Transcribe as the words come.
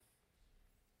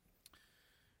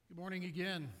Good morning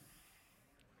again.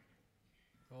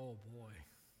 Oh boy.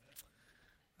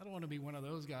 I don't want to be one of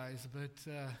those guys, but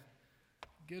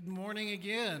good morning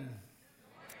again.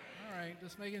 All right,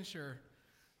 just making sure.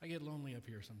 I get lonely up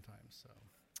here sometimes, so.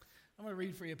 I'm going to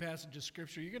read for you a passage of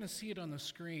Scripture. You're going to see it on the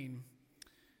screen.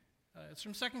 It's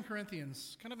from 2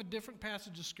 Corinthians, kind of a different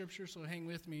passage of Scripture, so hang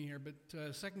with me here, but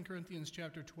 2 Corinthians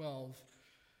chapter 12,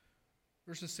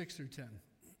 verses 6 through 10.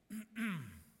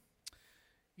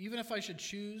 Even if I should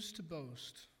choose to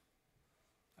boast,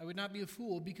 I would not be a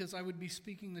fool because I would be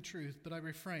speaking the truth, but I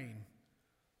refrain,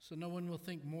 so no one will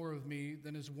think more of me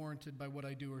than is warranted by what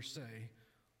I do or say,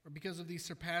 or because of these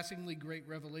surpassingly great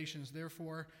revelations.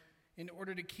 Therefore, in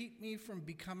order to keep me from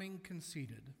becoming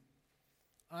conceited,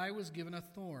 I was given a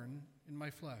thorn in my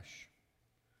flesh,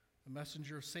 a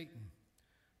messenger of Satan,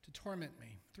 to torment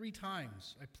me. 3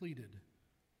 times I pleaded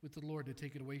with the Lord to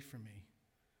take it away from me.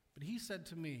 But he said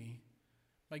to me,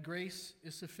 "My grace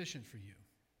is sufficient for you,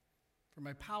 for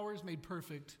my power is made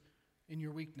perfect in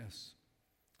your weakness.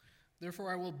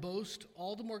 Therefore I will boast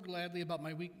all the more gladly about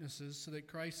my weaknesses, so that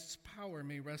Christ's power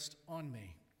may rest on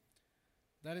me.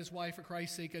 That is why, for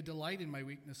Christ's sake, I delight in my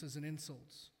weaknesses and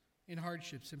insults, in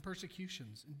hardships, in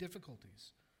persecutions, in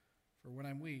difficulties. For when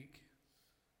I'm weak,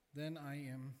 then I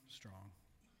am strong."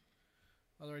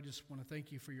 Father, I just want to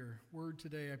thank you for your word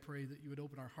today. I pray that you would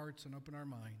open our hearts and open our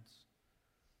minds.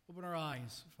 Open our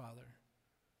eyes, Father,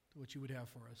 to what you would have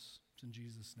for us. It's in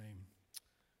Jesus' name.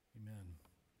 Amen.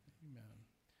 Amen.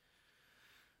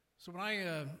 So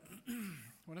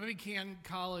when I began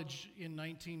college in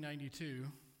 1992,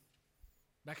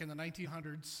 back in the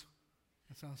 1900s,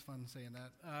 that sounds fun saying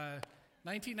that,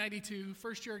 1992,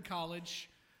 first year in college,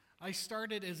 I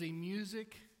started as a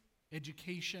music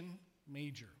education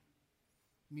major.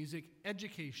 Music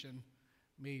education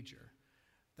major.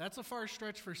 That's a far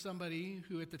stretch for somebody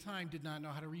who at the time did not know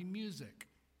how to read music,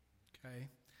 okay?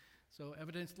 So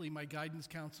evidently my guidance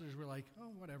counselors were like, oh,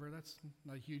 whatever, that's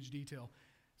not a huge detail.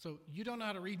 So you don't know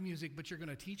how to read music, but you're going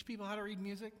to teach people how to read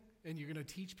music, and you're going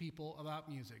to teach people about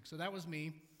music. So that was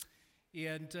me.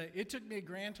 And it took me a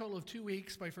grand total of 2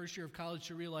 weeks, my first year of college,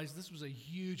 to realize this was a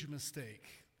huge mistake,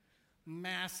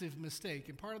 massive mistake.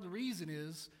 And part of the reason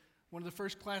is one of the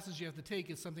first classes you have to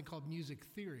take is something called music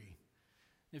theory.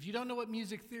 If you don't know what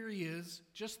music theory is,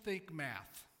 just think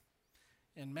math.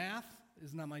 And math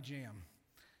is not my jam.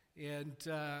 And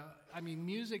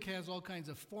music has all kinds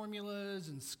of formulas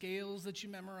and scales that you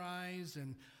memorize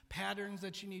and patterns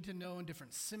that you need to know and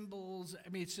different symbols.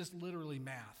 It's just literally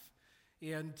math.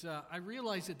 And I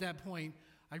realized at that point,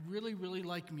 I really, really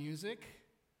like music,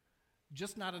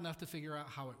 just not enough to figure out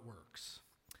how it works.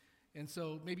 And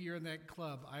so maybe you're in that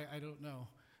club, I don't know.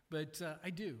 But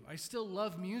I do. I still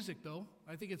love music, though.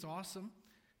 I think it's awesome.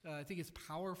 I think it's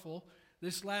powerful.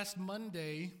 This last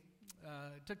Monday,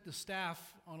 I took the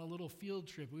staff on a little field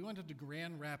trip. We went up to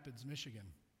Grand Rapids, Michigan.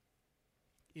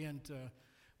 And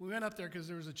we went up there because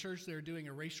there was a church there doing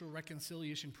a racial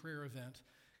reconciliation prayer event.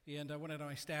 And I wanted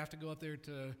my staff to go up there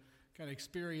to kind of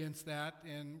experience that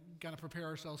and kind of prepare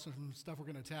ourselves for some stuff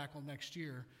we're going to tackle next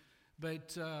year.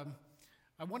 But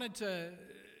I wanted to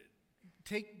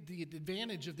take the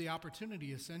advantage of the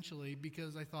opportunity, essentially,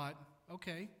 because I thought,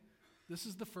 okay, this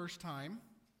is the first time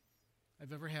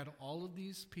I've ever had all of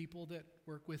these people that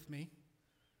work with me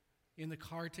in the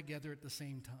car together at the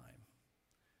same time.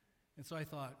 And so I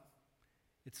thought,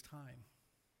 it's time.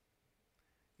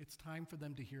 It's time for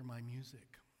them to hear my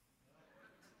music.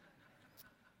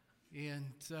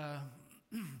 And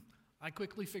I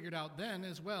quickly figured out then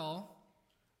as well,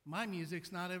 my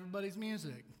music's not everybody's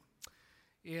music.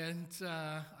 And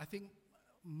I think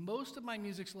most of my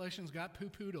music selections got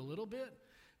poo-pooed a little bit.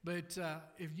 But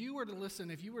if you were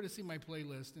to see my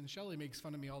playlist, and Shelley makes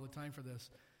fun of me all the time for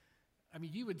this,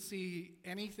 you would see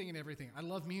anything and everything. I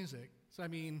love music. So,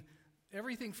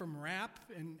 everything from rap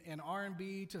and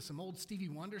R&B to some old Stevie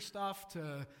Wonder stuff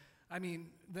to,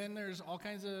 then there's all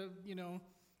kinds of,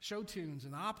 show tunes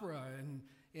and opera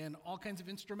and all kinds of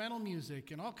instrumental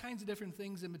music and all kinds of different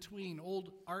things in between,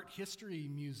 old art history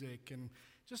music and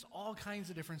just all kinds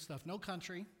of different stuff. No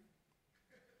country.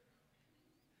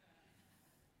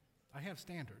 I have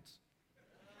standards.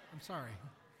 I'm sorry.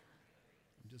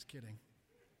 I'm just kidding.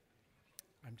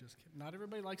 Not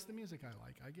everybody likes the music I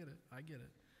like. I get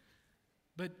it.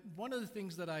 But one of the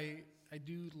things that I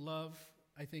do love,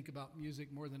 I think, about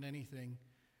music more than anything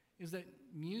is that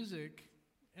music,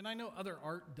 and I know other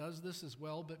art does this as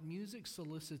well, but music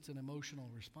solicits an emotional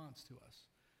response to us.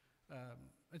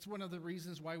 It's one of the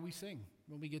reasons why we sing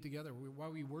when we get together, why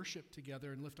we worship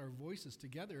together and lift our voices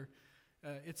together.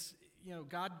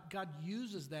 God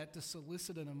uses that to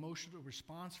solicit an emotional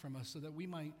response from us so that we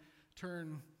might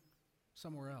turn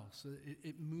somewhere else.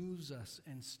 It moves us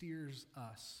and steers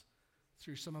us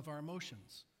through some of our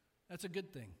emotions. That's a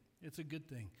good thing. It's a good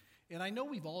thing. And I know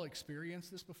we've all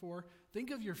experienced this before.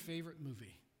 Think of your favorite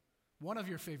movie, one of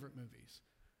your favorite movies.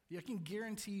 I can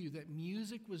guarantee you that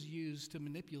music was used to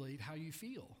manipulate how you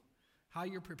feel, how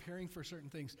you're preparing for certain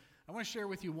things. I want to share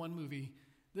with you one movie.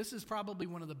 This is probably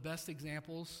one of the best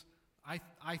examples.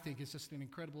 I think it's just an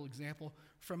incredible example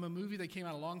from a movie that came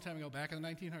out a long time ago, back in the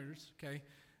 1900s, okay?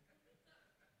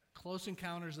 Close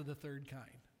Encounters of the Third Kind.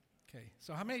 Okay,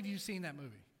 so how many of you have seen that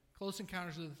movie? Close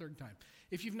Encounters of the Third Kind.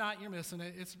 If you've not, you're missing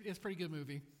it. It's a pretty good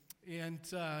movie. And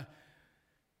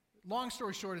long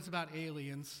story short, it's about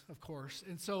aliens, of course.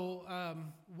 And so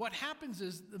what happens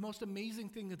is the most amazing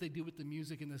thing that they do with the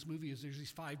music in this movie is there's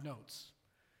these 5 notes.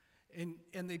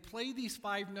 And they play these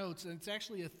 5 notes, and it's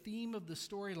actually a theme of the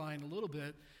storyline a little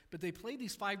bit, but they play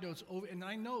these 5 notes over, and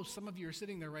I know some of you are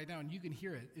sitting there right now, and you can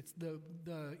hear it. It's the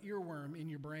earworm in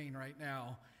your brain right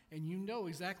now, and you know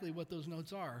exactly what those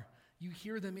notes are. You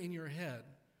hear them in your head.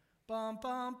 Bum,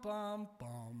 bum, bum,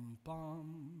 bum,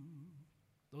 bum.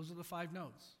 Those are the 5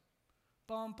 notes.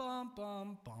 Bum, bum,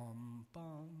 bum, bum,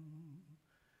 bum.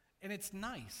 And it's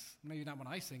nice. Maybe not when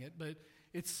I sing it, but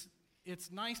it's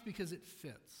nice because it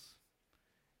fits.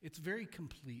 It's very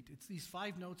complete. It's these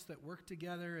 5 notes that work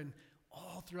together, and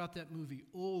all throughout that movie,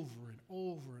 over and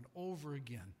over and over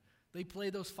again. They play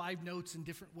those 5 notes in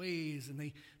different ways, and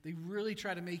they really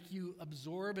try to make you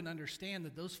absorb and understand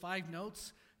that those 5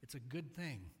 notes, it's a good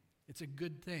thing. It's a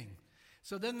good thing.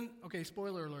 So then, okay,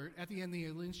 spoiler alert, at the end the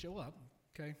aliens show up,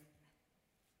 okay?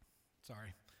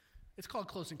 Sorry. It's called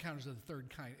Close Encounters of the Third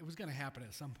Kind. It was going to happen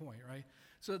at some point, right?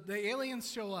 So the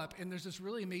aliens show up, and there's this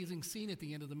really amazing scene at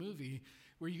the end of the movie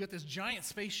where you got this giant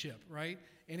spaceship, right?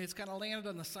 And it's kind of landed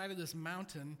on the side of this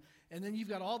mountain, and then you've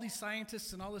got all these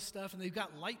scientists and all this stuff, and they've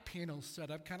got light panels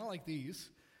set up, kind of like these.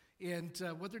 And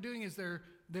what they're doing is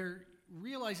they're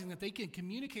realizing that they can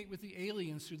communicate with the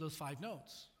aliens through those 5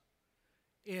 notes.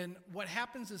 And what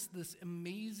happens is this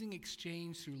amazing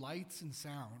exchange through lights and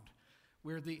sound,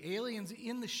 where the aliens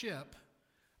in the ship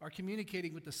are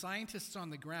communicating with the scientists on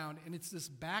the ground, and it's this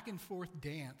back and forth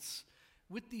dance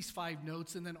with these 5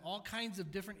 notes, and then all kinds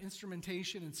of different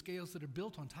instrumentation and scales that are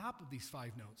built on top of these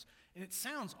 5 notes. And it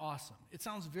sounds awesome. It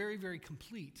sounds very, very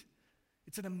complete.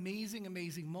 It's an amazing,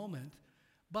 amazing moment,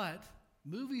 but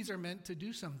movies are meant to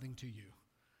do something to you,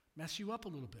 mess you up a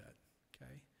little bit,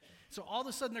 okay? So all of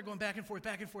a sudden they're going back and forth,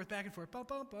 back and forth, back and forth, bum,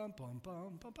 bum, bum, bum,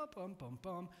 bum, bum, bum, bum, bum,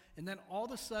 bum, and then all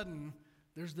of a sudden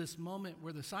there's this moment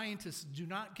where the scientists do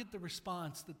not get the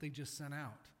response that they just sent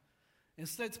out.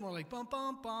 Instead, it's more like bum,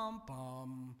 bum, bum,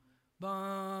 bum,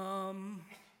 bum.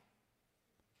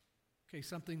 Okay,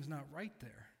 something's not right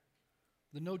there.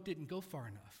 The note didn't go far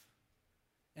enough.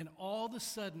 And all of a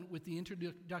sudden, with the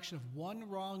introduction of one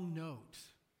wrong note,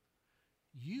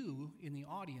 you in the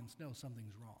audience know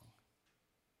something's wrong.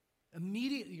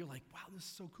 Immediately, you're like, wow, this is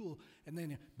so cool. And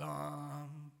then,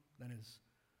 bum, then it's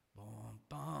bum,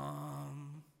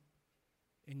 bum.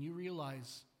 And you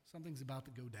realize something's about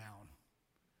to go down.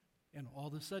 And all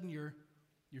of a sudden, your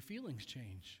feelings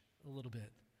change a little bit.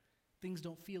 Things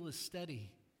don't feel as steady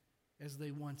as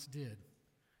they once did.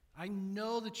 I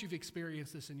know that you've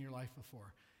experienced this in your life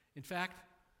before. In fact,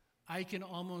 I can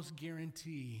almost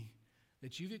guarantee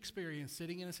that you've experienced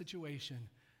sitting in a situation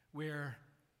where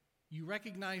you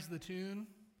recognize the tune,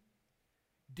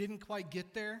 didn't quite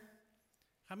get there.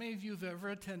 How many of you have ever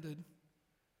attended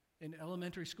an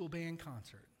elementary school band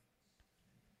concert?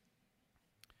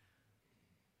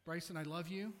 Bryson, I love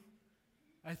you.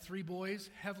 I have 3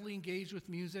 boys, heavily engaged with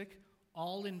music,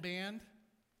 all in band.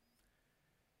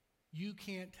 You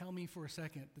can't tell me for a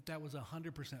second that was a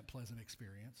 100% pleasant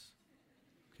experience,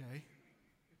 okay?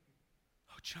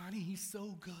 Oh, Johnny, he's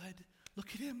so good. Look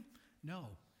at him. No,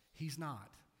 he's not.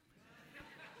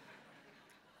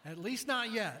 At least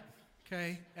not yet,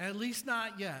 okay? At least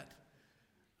not yet.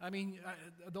 I mean,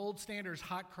 the old standard is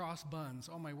hot cross buns.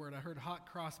 Oh, my word, I heard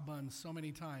hot cross buns so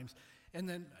many times. And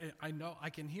then I know, I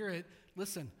can hear it.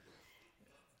 Listen,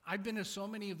 I've been to so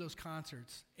many of those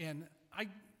concerts, and I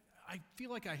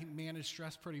feel like I manage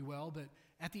stress pretty well, but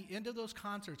at the end of those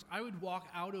concerts, I would walk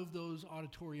out of those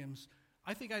auditoriums,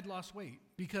 I think I'd lost weight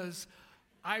because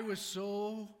I was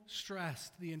so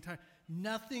stressed the entire,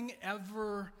 nothing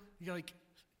ever, you're like,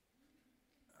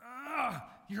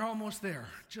 you're almost there.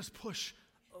 Just push.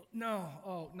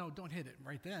 Oh, no, don't hit it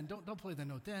right then. Don't play the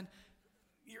note then.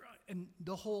 And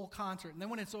the whole concert. And then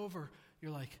when it's over,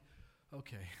 you're like,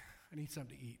 okay, I need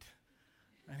something to eat.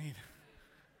 I need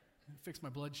to fix my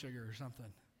blood sugar or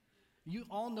something. You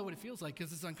all know what it feels like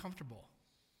because it's uncomfortable.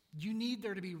 You need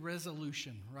there to be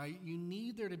resolution, right? You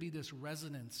need there to be this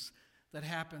resonance that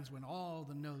happens when all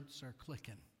the notes are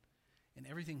clicking and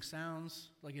everything sounds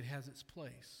like it has its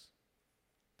place.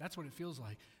 That's what it feels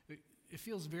like. It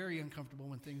feels very uncomfortable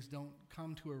when things don't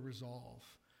come to a resolve,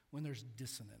 when there's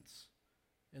dissonance.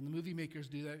 And the movie makers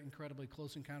do that incredibly.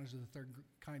 Close Encounters of the Third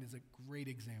Kind is a great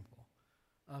example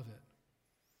of it.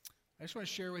 I just want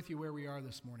to share with you where we are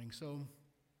this morning. So,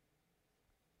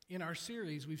 in our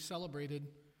series, we've celebrated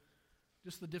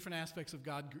just the different aspects of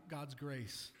God's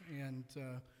grace and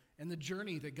the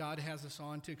journey that God has us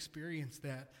on to experience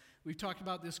that. We've talked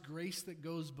about this grace that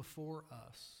goes before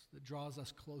us, that draws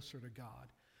us closer to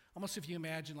God. Almost if you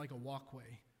imagine like a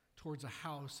walkway towards a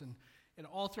house, and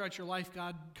all throughout your life,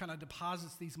 God kind of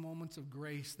deposits these moments of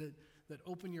grace that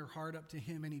open your heart up to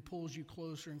Him, and He pulls you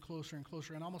closer and closer and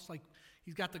closer, and almost like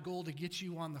He's got the goal to get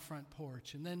you on the front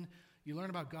porch. And then you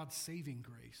learn about God's saving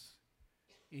grace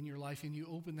in your life, and you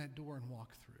open that door and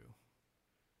walk through.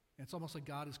 And it's almost like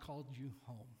God has called you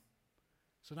home.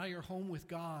 So now you're home with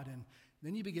God, and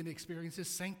then you begin to experience this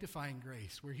sanctifying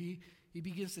grace where He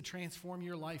begins to transform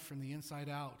your life from the inside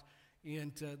out.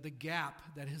 And the gap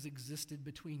that has existed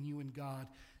between you and God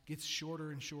gets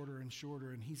shorter and shorter and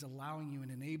shorter, and He's allowing you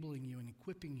and enabling you and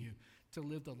equipping you to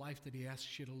live the life that He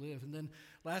asks you to live. And then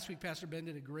last week, Pastor Ben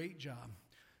did a great job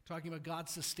talking about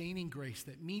God's sustaining grace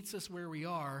that meets us where we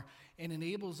are and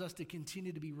enables us to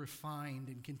continue to be refined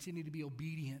and continue to be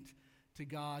obedient to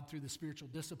God through the spiritual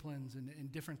disciplines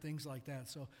and different things like that.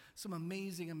 So some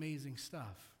amazing, amazing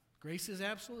stuff. Grace is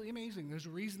absolutely amazing. There's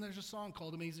a reason there's a song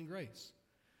called Amazing Grace.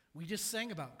 We just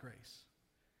sang about grace.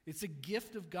 It's a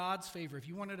gift of God's favor. If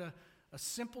you wanted a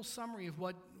simple summary of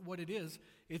what it is,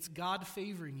 it's God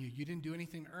favoring you. You didn't do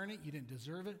anything to earn it. You didn't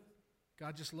deserve it.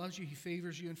 God just loves you. He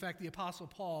favors you. In fact, the Apostle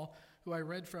Paul, who I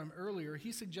read from earlier,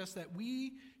 he suggests that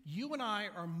you and I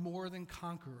are more than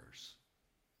conquerors.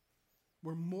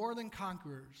 We're more than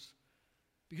conquerors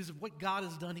because of what God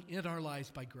has done in our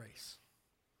lives by grace.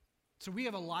 So we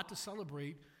have a lot to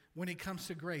celebrate when it comes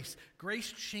to grace.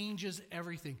 Grace changes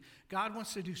everything. God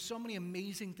wants to do so many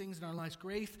amazing things in our lives.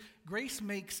 Grace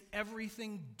makes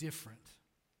everything different.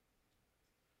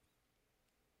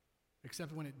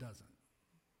 Except when it doesn't.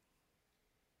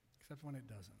 Except when it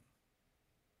doesn't.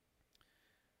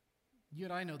 You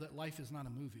and I know that life is not a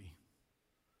movie.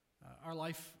 Our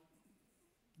life,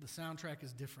 the soundtrack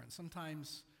is different.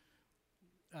 Sometimes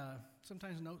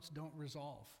notes don't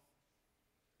resolve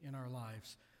in our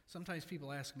lives. Sometimes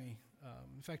people ask me,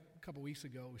 in fact, a couple weeks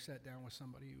ago, we sat down with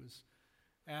somebody who was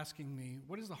asking me,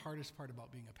 what is the hardest part about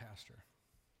being a pastor?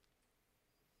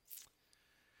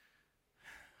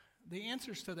 The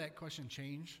answers to that question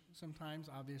change sometimes,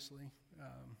 obviously.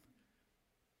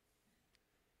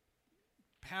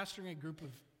 Pastoring a group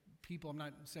of people, I'm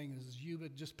not saying this is you,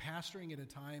 but just pastoring at a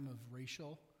time of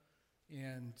racial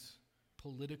and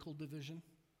political division,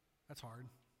 that's hard.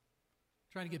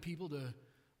 Trying to get people to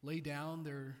lay down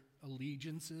their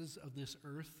allegiances of this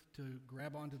earth to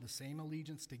grab onto the same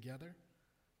allegiance together,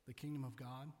 the kingdom of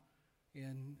God,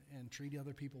 and treat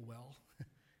other people well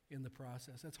in the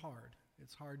process. That's hard.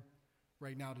 It's hard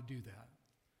right now to do that.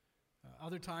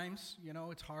 Other times,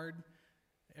 it's hard.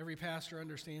 Every pastor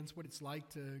understands what it's like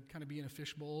to kind of be in a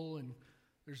fishbowl, and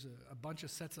there's a bunch of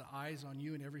sets of eyes on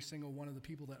you, and every single one of the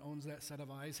people that owns that set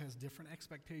of eyes has different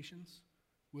expectations.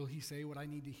 Will he say what I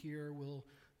need to hear? Will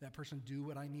that person do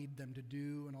what I need them to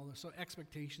do? And all this. So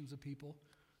expectations of people,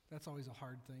 that's always a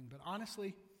hard thing. But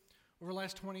honestly, over the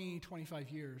last 20, 25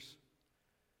 years,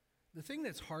 the thing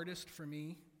that's hardest for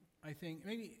me, I think,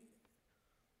 maybe,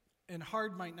 and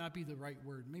hard might not be the right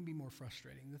word, maybe more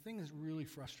frustrating. The thing that really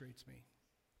frustrates me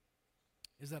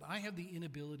is that I have the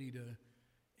inability to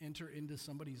enter into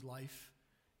somebody's life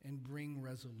and bring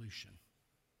resolution.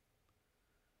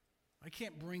 I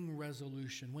can't bring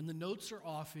resolution. When the notes are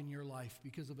off in your life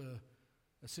because of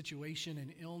a situation,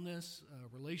 an illness,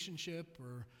 a relationship,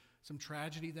 or some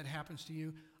tragedy that happens to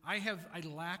you, I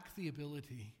lack the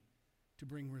ability to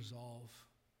bring resolve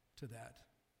to that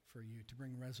for you, to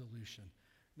bring resolution.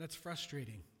 That's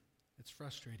frustrating. It's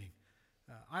frustrating.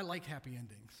 I like happy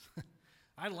endings.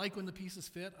 I like when the pieces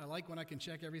fit. I like when I can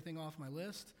check everything off my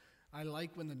list. I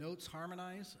like when the notes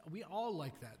harmonize. We all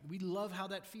like that. We love how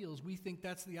that feels. We think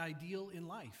that's the ideal in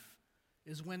life,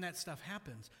 is when that stuff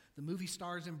happens. The movie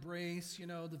stars embrace,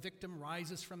 the victim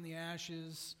rises from the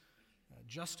ashes,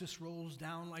 justice rolls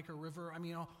down like a river. I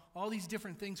mean, all these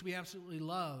different things we absolutely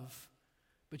love.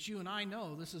 But you and I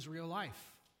know this is real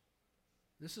life.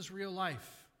 This is real life.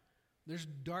 There's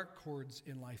dark chords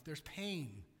in life. There's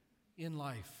pain in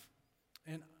life.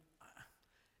 And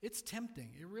it's tempting,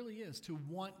 it really is, to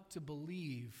want to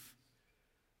believe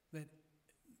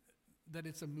that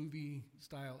it's a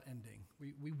movie-style ending.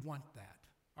 We want that.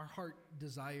 Our heart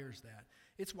desires that.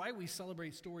 It's why we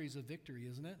celebrate stories of victory,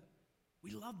 isn't it?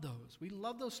 We love those. We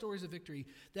love those stories of victory.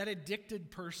 That addicted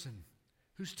person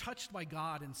who's touched by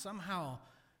God and somehow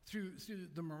through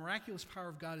the miraculous power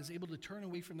of God is able to turn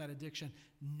away from that addiction,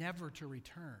 never to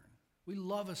return. We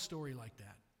love a story like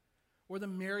that. Or the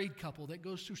married couple that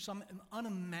goes through some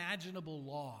unimaginable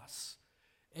loss.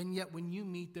 And yet when you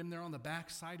meet them, they're on the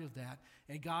backside of that.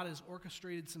 And God has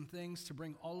orchestrated some things to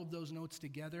bring all of those notes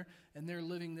together. And they're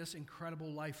living this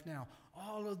incredible life now.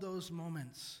 All of those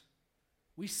moments,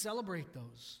 we celebrate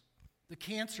those. The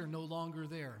cancer no longer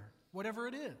there. Whatever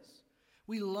it is.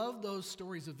 We love those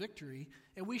stories of victory.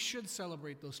 And we should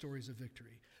celebrate those stories of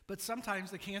victory. But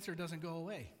sometimes the cancer doesn't go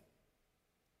away.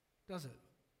 Does it?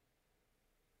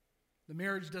 The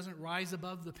marriage doesn't rise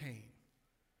above the pain.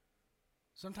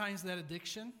 Sometimes that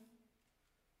addiction,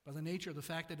 by the nature of the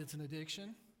fact that it's an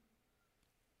addiction,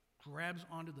 grabs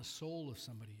onto the soul of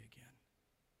somebody again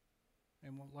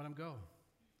and won't let them go.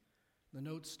 The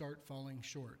notes start falling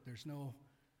short. There's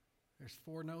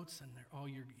 4 notes and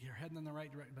you're heading in the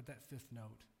right direction, but that 5th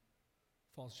note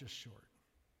falls just short.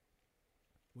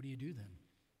 What do you do then?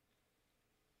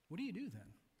 What do you do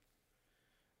then?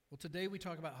 Well, today we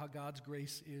talk about how God's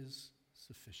grace is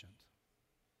sufficient.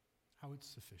 How it's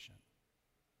sufficient.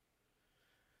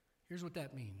 Here's what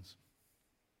that means.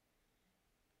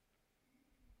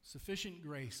 Sufficient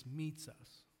grace meets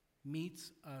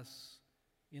us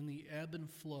in the ebb and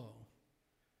flow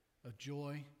of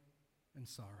joy and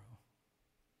sorrow,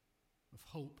 of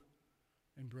hope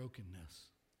and brokenness.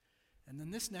 And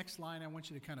then this next line, I want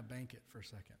you to kind of bank it for a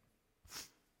second.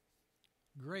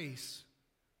 Grace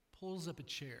pulls up a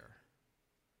chair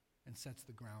and sets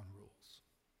the ground rules.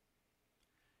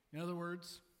 In other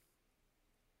words,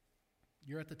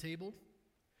 you're at the table,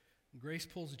 and grace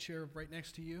pulls a chair right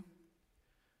next to you,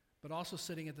 but also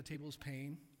sitting at the table is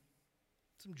pain,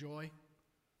 some joy,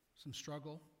 some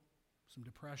struggle, some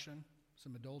depression,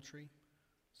 some adultery,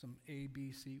 some A,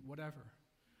 B, C, whatever.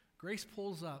 Grace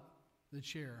pulls up the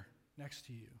chair next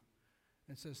to you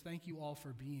and says, thank you all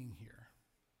for being here.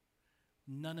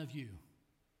 None of you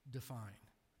define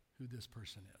who this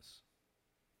person is.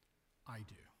 I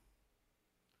do.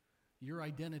 Your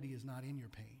identity is not in your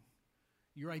pain.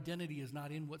 Your identity is not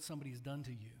in what somebody's done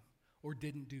to you or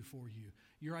didn't do for you.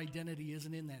 Your identity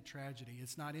isn't in that tragedy.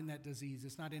 It's not in that disease.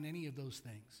 It's not in any of those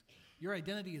things. Your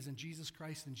identity is in Jesus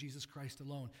Christ and Jesus Christ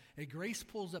alone. And grace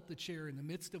pulls up the chair in the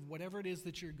midst of whatever it is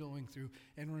that you're going through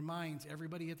and reminds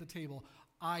everybody at the table,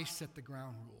 I set the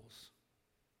ground rules.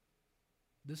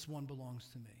 This one belongs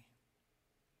to me.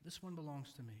 This one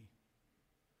belongs to me.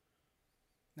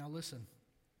 Now listen,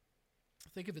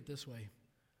 think of it this way.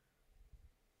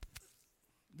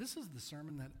 This is the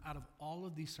sermon that out of all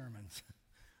of these sermons,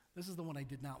 this is the one I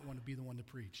did not want to be the one to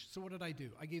preach. So what did I do?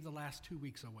 I gave the last 2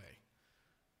 weeks away.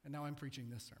 And now I'm preaching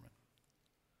this sermon.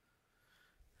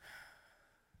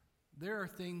 There are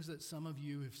things that some of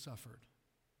you have suffered.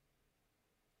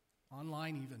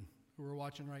 Online even, who are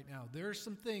watching right now. There are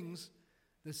some things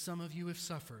that some of you have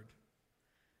suffered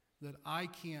that I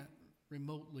can't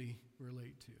remotely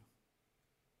relate to.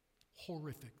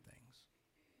 Horrific things.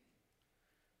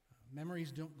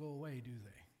 Memories don't go away, do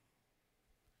they?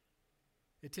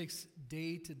 It takes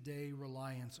day-to-day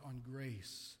reliance on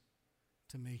grace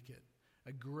to make it.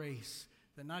 A grace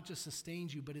that not just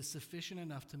sustains you, but is sufficient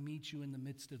enough to meet you in the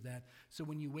midst of that. So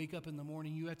when you wake up in the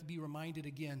morning, you have to be reminded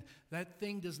again, that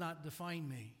thing does not define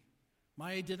me.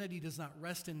 My identity does not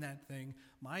rest in that thing.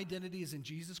 My identity is in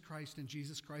Jesus Christ and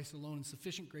Jesus Christ alone, and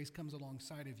sufficient grace comes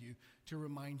alongside of you to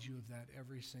remind you of that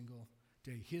every single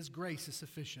day. His grace is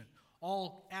sufficient.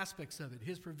 All aspects of it,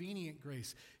 his prevenient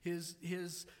grace, his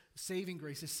saving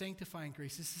grace, his sanctifying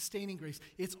grace, his sustaining grace,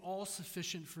 it's all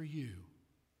sufficient for you,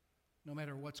 no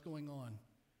matter what's going on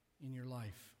in your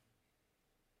life.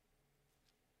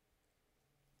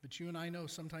 But you and I know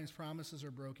sometimes promises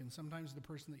are broken. Sometimes the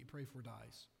person that you pray for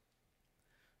dies.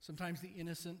 Sometimes the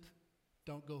innocent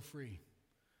don't go free.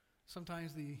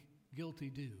 Sometimes the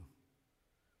guilty do.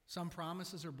 Some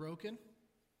promises are broken.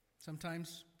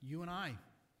 Sometimes you and I,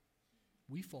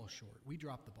 we fall short. We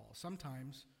drop the ball.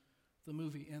 Sometimes the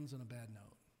movie ends on a bad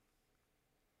note.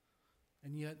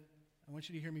 And yet, I want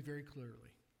you to hear me very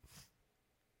clearly.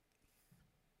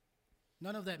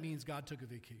 None of that means God took a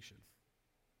vacation.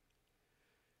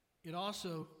 It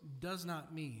also does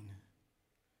not mean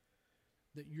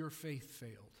that your faith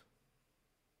failed.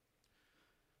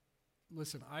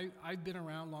 Listen, I've been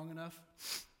around long enough.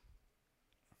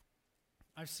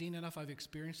 I've seen enough. I've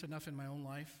experienced enough in my own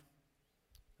life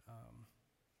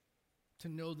to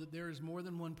know that there is more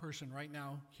than one person right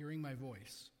now hearing my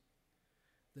voice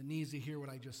that needs to hear what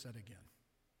I just said again.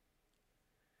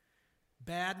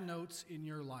 bad notes in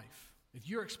your life, if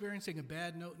you're experiencing a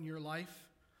bad note in your life,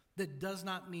 that does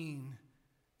not mean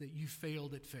that you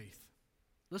failed at faith.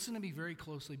 Listen to me very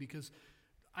closely, because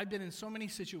I've been in so many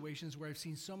situations where I've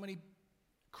seen so many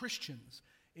Christians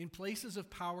in places of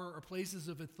power or places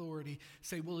of authority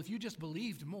say, well, if you just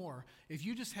believed more, if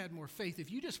you just had more faith, if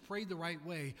you just prayed the right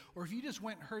way, or if you just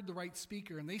went and heard the right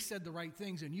speaker and they said the right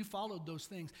things and you followed those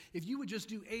things, if you would just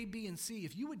do A, B, and C,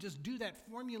 if you would just do that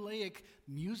formulaic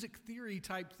music theory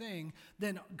type thing,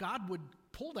 then God would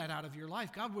pull that out of your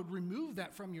life. God would remove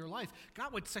that from your life.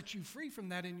 God would set you free from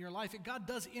that in your life. And God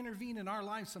does intervene in our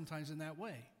lives sometimes in that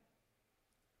way.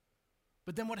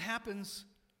 But then what happens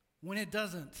when it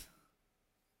doesn't?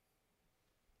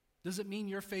 Does it mean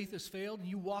your faith has failed?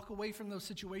 You walk away from those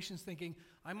situations thinking,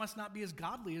 I must not be as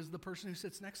godly as the person who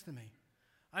sits next to me.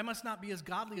 I must not be as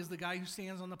godly as the guy who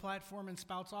stands on the platform and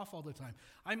spouts off all the time.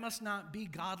 I must not be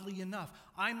godly enough.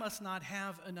 I must not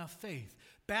have enough faith.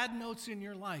 Bad notes in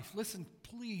your life. Listen,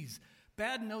 please.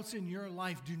 Bad notes in your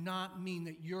life do not mean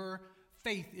that your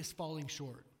faith is falling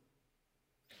short.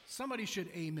 Somebody should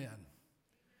amen,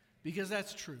 because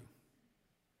that's true.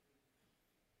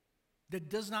 That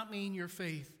does not mean your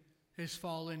faith has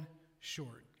fallen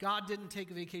short. God didn't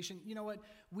take a vacation. You know what?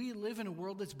 We live in a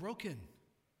world that's broken.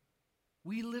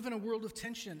 We live in a world of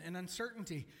tension and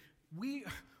uncertainty. We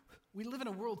live in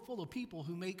a world full of people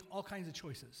who make all kinds of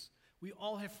choices. We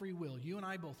all have free will. You and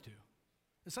I both do.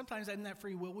 And sometimes in that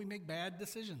free will, we make bad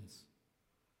decisions.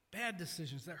 Bad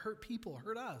decisions that hurt people,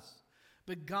 hurt us.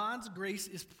 But God's grace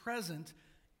is present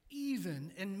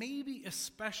even, and maybe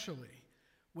especially,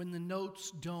 when the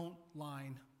notes don't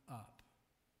line up.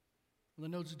 When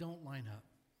the notes don't line up.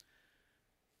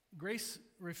 Grace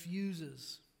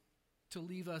refuses to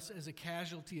leave us as a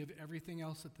casualty of everything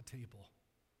else at the table.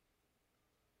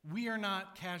 We are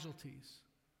not casualties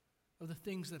of the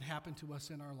things that happen to us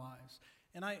in our lives.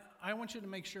 And I want you to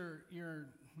make sure you're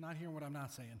not hearing what I'm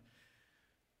not saying.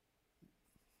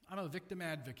 I'm a victim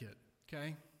advocate,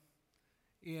 okay?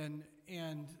 And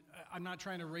I'm not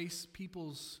trying to race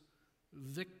people's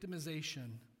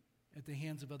victimization at the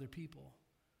hands of other people.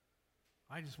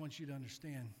 I just want you to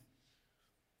understand,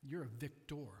 you're a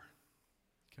victor,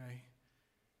 okay?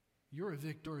 You're a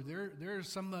victor. There's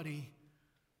somebody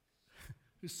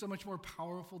who's so much more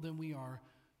powerful than we are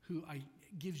who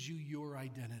gives you your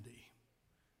identity.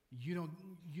 You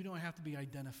don't have to be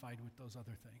identified with those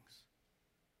other things.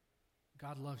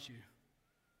 God loves you.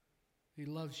 He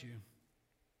loves you.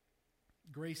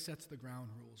 Grace sets the ground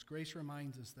rules. Grace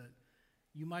reminds us that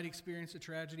you might experience a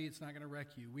tragedy, it's not going to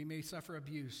wreck you. We may suffer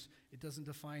abuse, it doesn't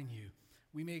define you.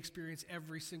 We may experience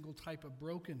every single type of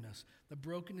brokenness. The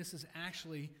brokenness is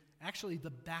actually the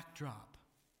backdrop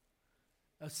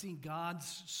of seeing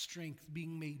God's strength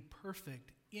being made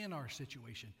perfect in our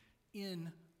situation, in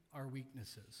our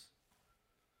weaknesses.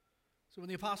 So when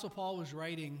the Apostle Paul was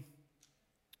writing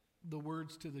the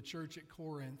words to the church at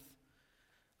Corinth,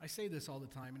 I say this all the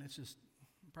time, and it's just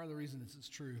part of the reason this is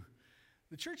true.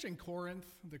 The church in Corinth,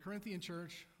 the Corinthian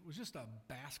church, was just a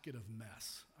basket of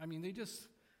mess. I mean,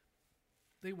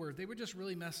 they were just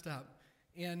really messed up.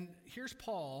 And here's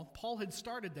Paul. Paul had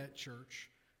started that church.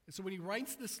 And so when he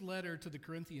writes this letter to the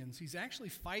Corinthians, he's actually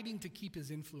fighting to keep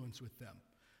his influence with them.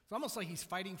 It's almost like he's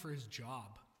fighting for his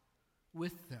job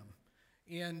with them.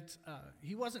 And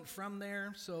he wasn't from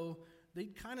there, so they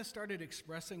kind of started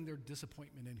expressing their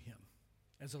disappointment in him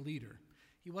as a leader.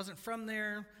 He wasn't from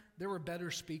there. There were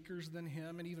better speakers than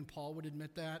him, and even Paul would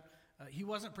admit that. He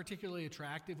wasn't particularly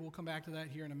attractive. We'll come back to that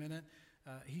here in a minute.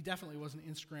 He definitely wasn't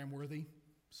Instagram worthy.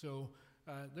 So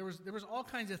there was all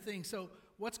kinds of things. So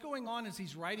what's going on as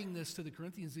he's writing this to the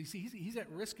Corinthians? He's at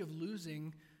risk of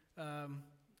losing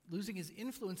his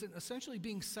influence and essentially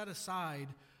being set aside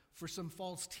for some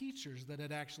false teachers that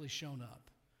had actually shown up,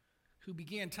 who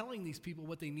began telling these people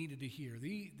what they needed to hear.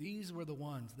 These were the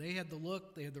ones. They had the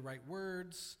look, they had the right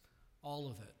words, all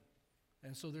of it.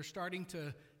 And so they're starting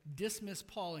to dismiss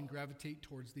Paul and gravitate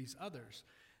towards these others.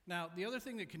 Now, the other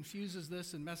thing that confuses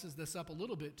this and messes this up a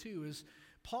little bit too is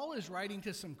Paul is writing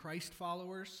to some Christ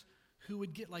followers who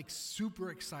would get like super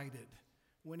excited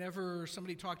whenever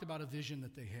somebody talked about a vision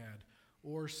that they had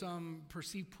or some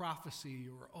perceived prophecy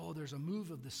or, there's a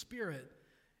move of the Spirit.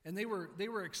 And they were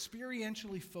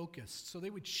experientially focused, so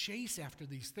they would chase after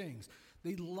these things.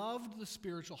 They loved the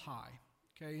spiritual high.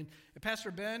 Okay, and Pastor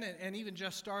Ben and even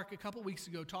Jeff Stark a couple weeks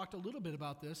ago talked a little bit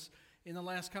about this in the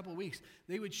last couple of weeks.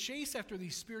 They would chase after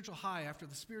these spiritual high, after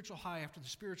the spiritual high, after the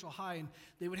spiritual high, and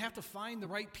they would have to find the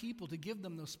right people to give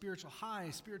them those spiritual high,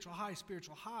 spiritual high,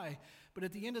 spiritual high. But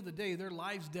at the end of the day, their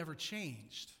lives never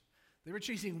changed. They were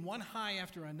chasing one high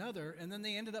after another, and then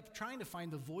they ended up trying to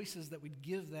find the voices that would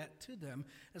give that to them.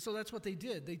 And so that's what they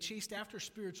did. They chased after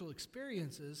spiritual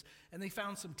experiences, and they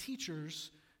found some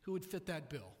teachers who would fit that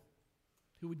bill,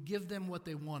 who would give them what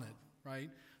they wanted,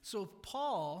 right? So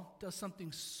Paul does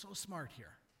something so smart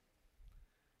here.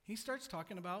 He starts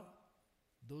talking about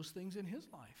those things in his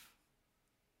life,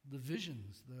 the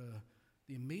visions,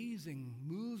 the amazing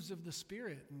moves of the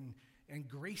Spirit, and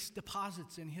grace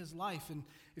deposits in his life. And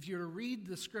if you were to read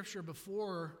the scripture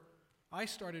before I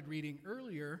started reading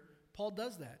earlier, Paul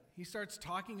does that. He starts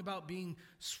talking about being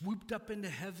swooped up into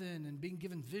heaven and being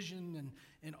given vision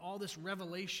and all this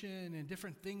revelation and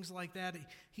different things like that.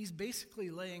 He's basically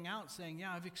laying out saying,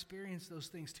 yeah, I've experienced those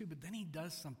things too. But then he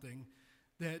does something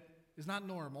that is not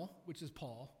normal, which is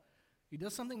Paul. He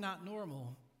does something not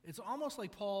normal. It's almost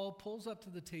like Paul pulls up to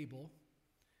the table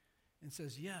and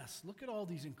says, yes, look at all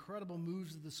these incredible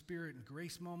moves of the Spirit and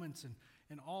grace moments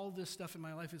and all this stuff in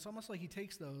my life. It's almost like he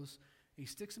takes those, he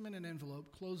sticks them in an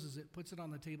envelope, closes it, puts it on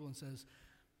the table and says,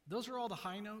 those are all the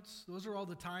high notes. Those are all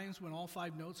the times when all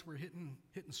 5 notes were hitting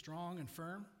strong and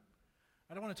firm.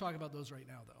 I don't want to talk about those right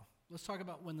now, though. Let's talk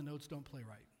about when the notes don't play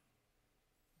right.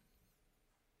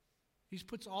 He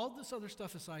puts all this other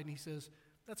stuff aside and he says,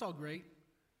 that's all great.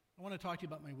 I want to talk to you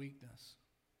about my weakness.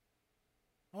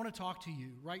 I want to talk to you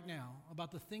right now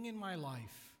about the thing in my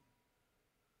life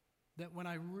that when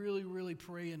I really, really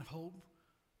pray and hope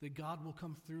that God will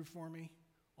come through for me,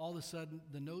 all of a sudden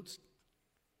the notes,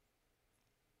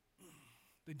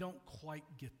 they don't quite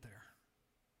get there.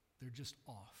 They're just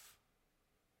off.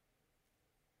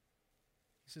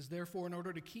 He says, therefore, in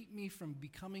order to keep me from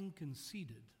becoming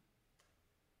conceited,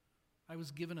 I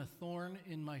was given a thorn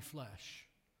in my flesh,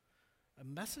 a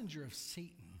messenger of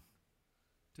Satan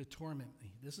to torment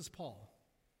me. This is Paul.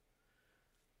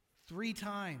 3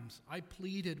 times I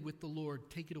pleaded with the Lord,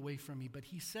 take it away from me. But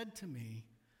he said to me,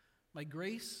 my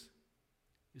grace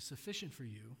is sufficient for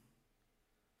you,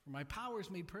 for my power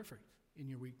is made perfect in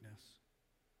your weakness.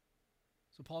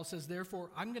 So Paul says, therefore,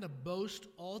 I'm going to boast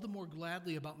all the more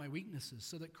gladly about my weaknesses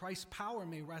so that Christ's power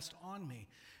may rest on me.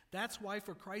 That's why,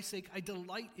 for Christ's sake, I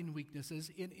delight in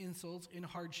weaknesses, in insults, in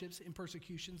hardships, in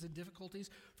persecutions, in difficulties.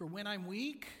 For when I'm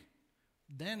weak,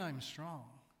 then I'm strong.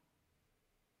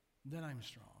 Then I'm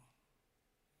strong.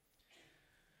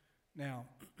 Now,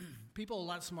 people a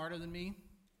lot smarter than me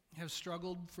have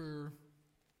struggled for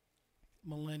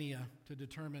millennia to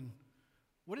determine,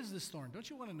 what is this thorn? Don't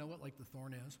you want to know what, like, the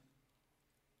thorn is?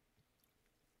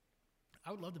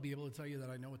 I would love to be able to tell you that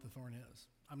I know what the thorn is.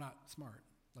 I'm not smart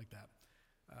like that.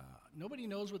 Nobody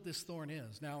knows what this thorn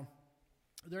is. Now,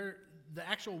 the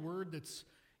actual word that's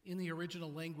in the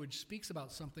original language speaks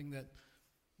about something that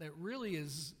really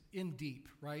is in deep,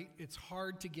 right? It's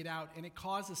hard to get out, and it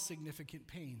causes significant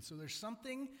pain. So there's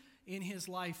something in his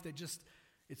life that just,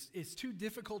 it's too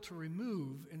difficult to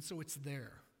remove, and so it's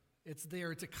there. It's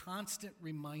there. It's a constant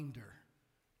reminder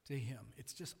to him.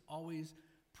 It's just always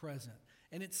present.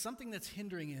 And it's something that's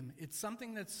hindering him. It's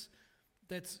something that's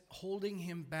holding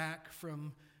him back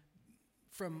from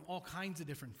all kinds of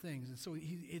different things. And so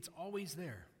it's always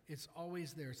there. It's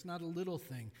always there. It's not a little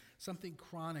thing, something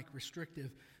chronic,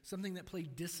 restrictive, something that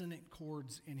played dissonant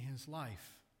chords in his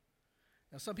life.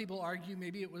 Now, some people argue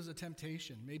maybe it was a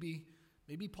temptation. Maybe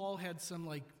Paul had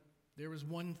there was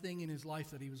one thing in his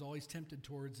life that he was always tempted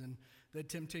towards, and that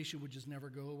temptation would just never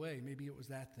go away. Maybe it was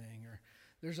that thing. Or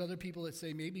there's other people that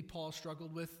say maybe Paul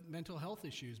struggled with mental health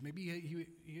issues. Maybe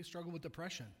he struggled with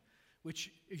depression,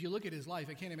 which, if you look at his life,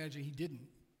 I can't imagine he didn't.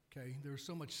 Okay, there was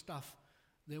so much stuff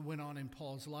that went on in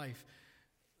Paul's life.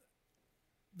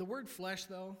 The word flesh,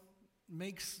 though,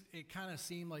 makes it kind of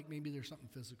seem like maybe there's something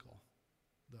physical,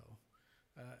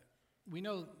 though. We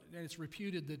know that it's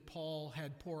reputed that Paul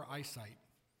had poor eyesight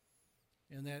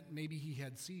and that maybe he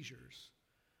had seizures.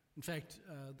 In fact,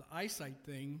 the eyesight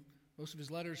thing, most of his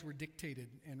letters were dictated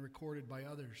and recorded by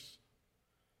others.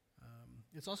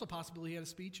 It's also possible he had a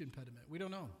speech impediment. We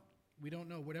don't know. We don't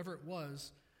know. Whatever it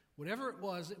was,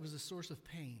 it was a source of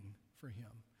pain for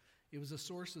him. It was a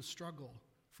source of struggle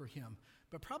for him.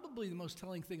 But probably the most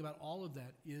telling thing about all of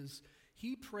that is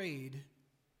he prayed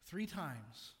 3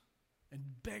 times and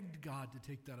begged God to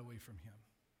take that away from him.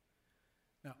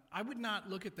 Now, I would not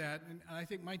look at that, and I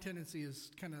think my tendency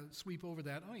is kind of sweep over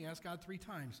that. Oh, he asked God 3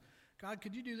 times. God,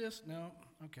 could you do this? No?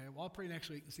 Okay, well, I'll pray next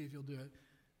week and see if you'll do it.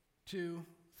 2,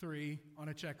 3 on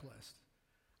a checklist.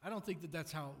 I don't think that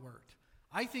that's how it worked.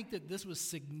 I think that this was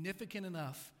significant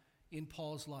enough in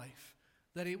Paul's life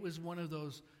that it was one of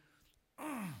those,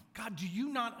 God, do you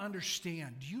not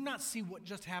understand? Do you not see what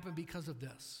just happened because of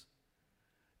this?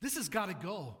 This has got to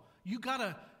go. You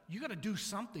got to do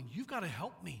something. You've got to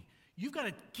help me. You've got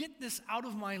to get this out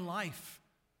of my life.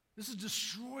 This is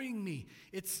destroying me.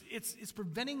 It's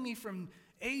preventing me from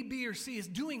A, B, or C. It's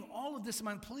doing all of this in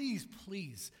my life.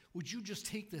 Please, would you just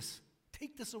take this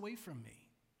away from me?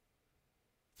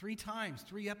 3 times,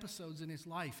 3 episodes in his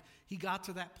life, he got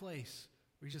to that place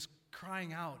where he's just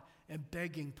crying out and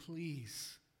begging,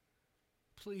 please.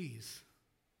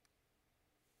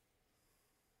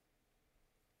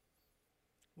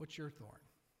 What's your thorn?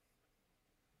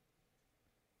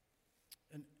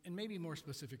 And maybe more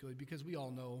specifically, because we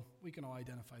all know, we can all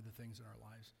identify the things in our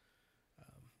lives.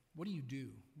 What do you do?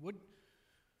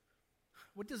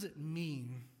 What does it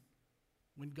mean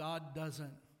when God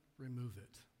doesn't remove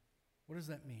it? What does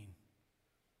that mean?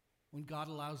 When God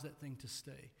allows that thing to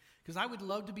stay? Because I would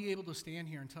love to be able to stand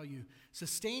here and tell you,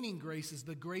 sustaining grace is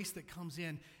the grace that comes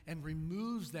in and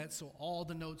removes that so all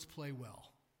the notes play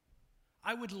well.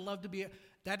 I would love to be,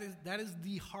 that is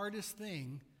the hardest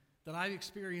thing that I've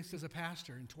experienced as a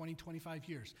pastor in 25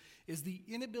 years, is the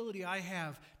inability I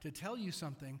have to tell you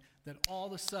something that all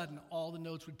of a sudden all the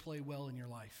notes would play well in your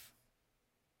life.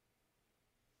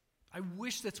 I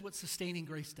wish that's what sustaining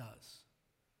grace does.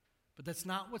 But that's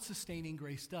not what sustaining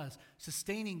grace does.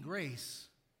 Sustaining grace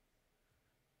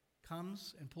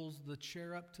comes and pulls the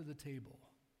chair up to the table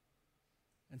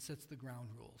and sets the ground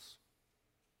rules.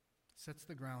 Sets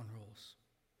the ground rules.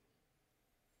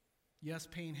 Yes,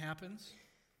 pain happens,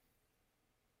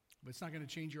 but it's not going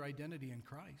to change your identity in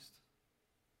Christ.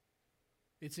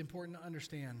 It's important to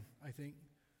understand, I think,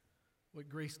 what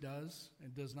grace does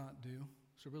and does not do.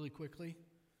 So really quickly,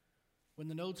 when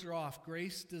the notes are off,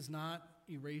 grace does not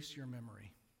erase your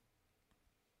memory.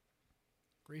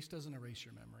 Grace doesn't erase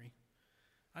your memory.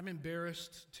 I'm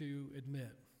embarrassed to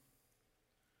admit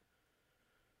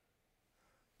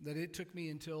that it took me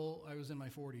until I was in my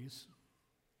 40s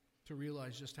to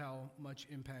realize just how much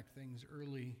impact things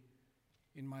early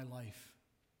in my life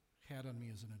had on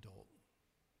me as an adult.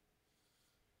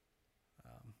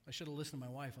 I should have listened to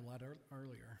my wife a lot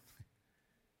earlier.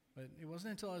 But it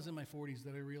wasn't until I was in my 40s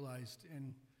that I realized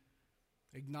and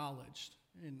acknowledged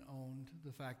and owned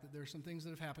the fact that there are some things that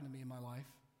have happened to me in my life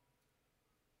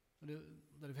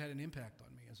that have had an impact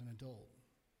on me as an adult.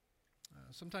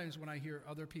 Sometimes when I hear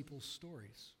other people's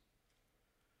stories,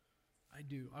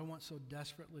 I want so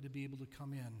desperately to be able to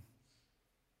come in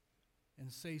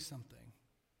and say something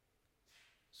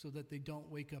so that they don't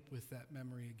wake up with that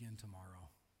memory again tomorrow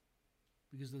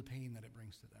because of the pain that it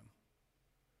brings to them.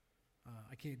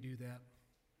 I can't do that.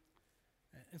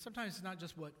 And sometimes it's not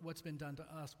just what's been done to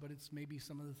us, but it's maybe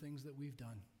some of the things that we've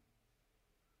done.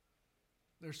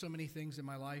 There's so many things in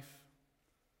my life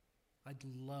I'd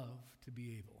love to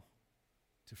be able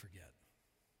to forget.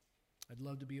 I'd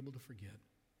love to be able to forget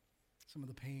some of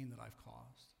the pain that I've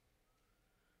caused.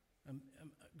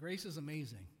 Grace is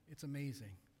amazing. It's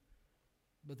amazing.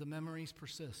 But the memories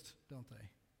persist, don't they?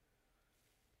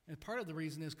 And part of the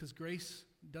reason is because grace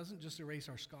doesn't just erase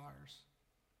our scars.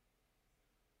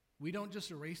 We don't just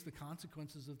erase the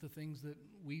consequences of the things that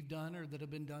we've done or that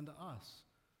have been done to us.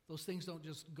 Those things don't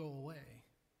just go away.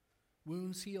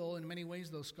 Wounds heal. In many ways,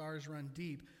 those scars run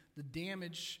deep. The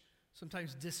damage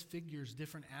sometimes disfigures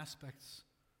different aspects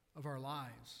of our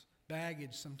lives.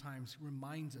 Baggage sometimes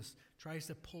reminds us, tries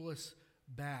to pull us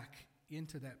back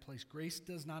into that place. Grace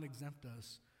does not exempt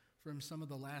us from some of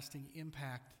the lasting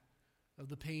impact of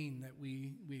the pain that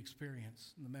we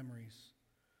experience, and the memories,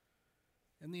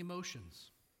 and the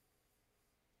emotions.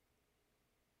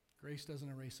 Grace doesn't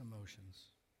erase emotions.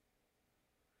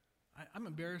 I'm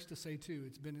embarrassed to say, too,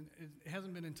 it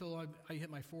hasn't been until I hit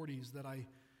my 40s that I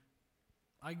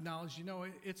acknowledge,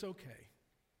 it's okay.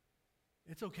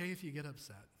 It's okay if you get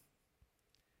upset.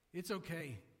 It's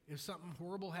okay if something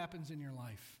horrible happens in your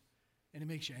life and it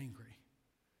makes you angry,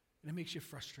 and it makes you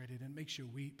frustrated, and it makes you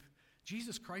weep.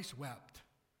 Jesus Christ wept.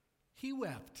 He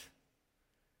wept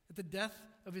at the death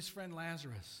of his friend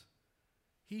Lazarus.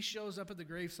 He shows up at the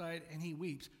graveside and he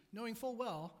weeps, knowing full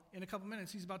well in a couple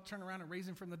minutes he's about to turn around and raise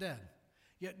him from the dead.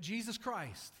 Yet Jesus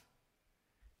Christ,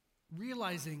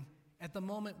 realizing at the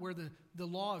moment where the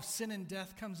law of sin and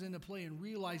death comes into play and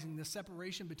realizing the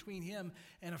separation between him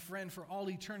and a friend for all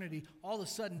eternity, all of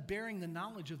a sudden bearing the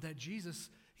knowledge of that Jesus,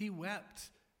 he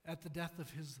wept at the death of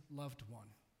his loved one.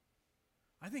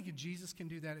 I think if Jesus can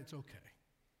do that, it's okay.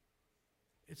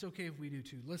 It's okay if we do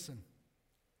too. Listen,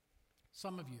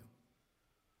 some of you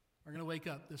are going to wake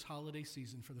up this holiday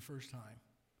season for the first time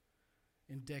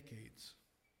in decades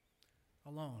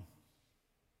alone.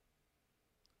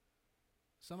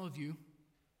 Some of you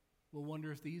will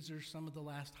wonder if these are some of the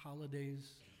last holidays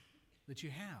that you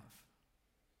have.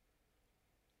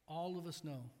 All of us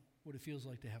know what it feels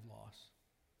like to have loss.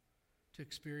 to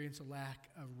experience a lack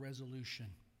of resolution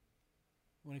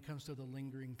when it comes to the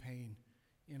lingering pain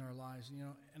in our lives.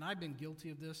 And I've been guilty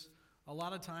of this. A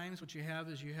lot of times what you have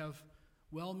is you have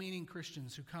well-meaning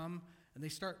Christians who come and they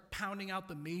start pounding out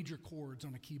the major chords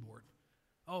on a keyboard.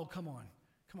 Oh, come on.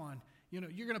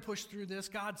 You're going to push through this.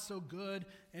 God's so good,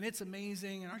 and it's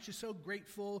amazing, and aren't you so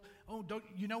grateful? Oh, don't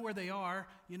you know where they are?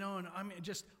 And I'm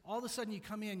just, all of a sudden you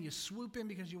come in, you swoop in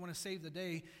because you want to save the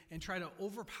day and try to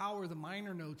overpower the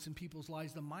minor notes in people's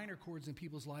lives, the minor chords in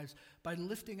people's lives by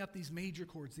lifting up these major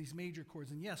chords.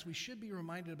 And yes, we should be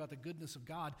reminded about the goodness of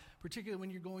God, particularly when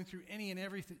you're going through any and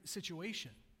every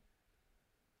situation.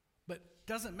 But it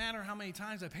doesn't matter how many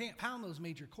times I pound those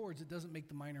major chords, it doesn't make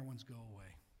the minor ones go away.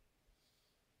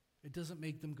 It doesn't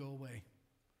make them go away.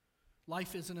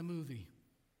 Life isn't a movie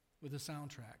with a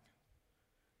soundtrack.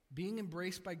 Being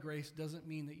embraced by grace doesn't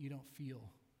mean that you don't feel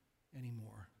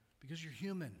anymore, because you're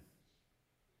human.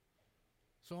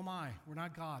 So am I. We're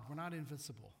not God. We're not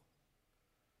invincible.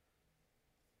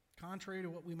 Contrary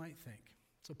to what we might think.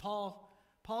 So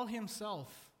Paul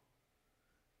himself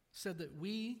said that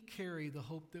we carry the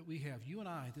hope that we have. You and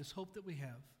I, this hope that we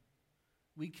have,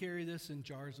 we carry this in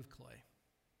jars of clay.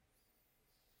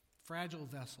 Fragile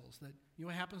vessels that,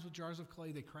 what happens with jars of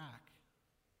clay? They crack.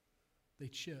 They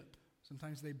chip.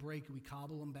 Sometimes they break. We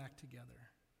cobble them back together.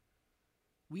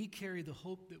 We carry the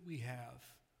hope that we have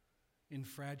in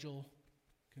fragile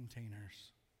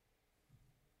containers.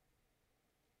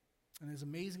 And as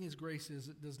amazing as grace is,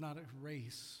 it does not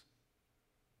erase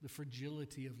the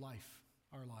fragility of life,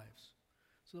 our lives.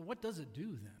 So what does it do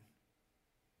then?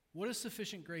 What does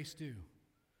sufficient grace do?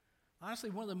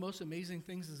 Honestly, one of the most amazing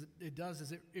things it does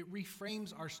is it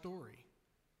reframes our story.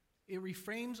 It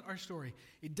reframes our story.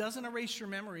 It doesn't erase your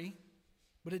memory,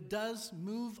 but it does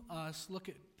move us,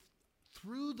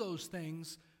 through those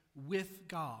things with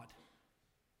God.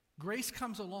 Grace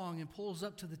comes along and pulls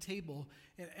up to the table.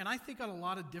 And I think on a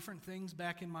lot of different things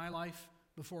back in my life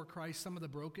before Christ, some of the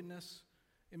brokenness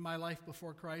in my life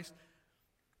before Christ.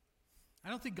 I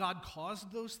don't think God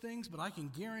caused those things, but I can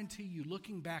guarantee you,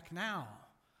 looking back now,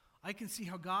 I can see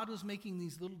how God was making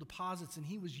these little deposits, and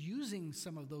he was using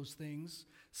some of those things,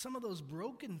 some of those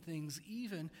broken things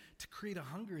even, to create a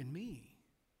hunger in me,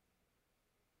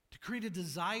 to create a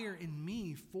desire in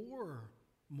me for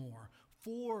more,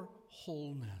 for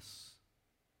wholeness.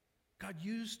 God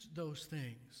used those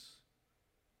things.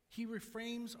 He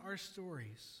reframes our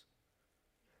stories,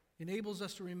 enables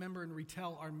us to remember and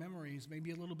retell our memories maybe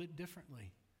a little bit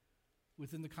differently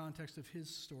within the context of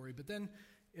his story. But then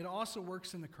it also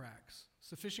works in the cracks.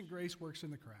 Sufficient grace works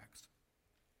in the cracks.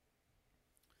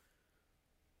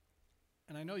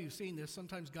 And I know you've seen this.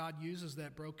 Sometimes God uses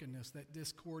that brokenness, that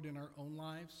discord in our own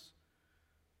lives,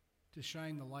 to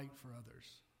shine the light for others.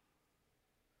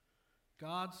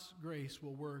 God's grace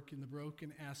will work in the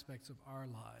broken aspects of our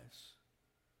lives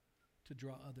to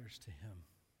draw others to him.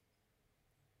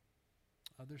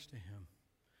 Others to him.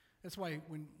 That's why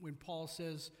when Paul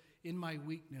says, in my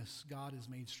weakness, God is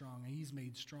made strong, and he's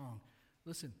made strong.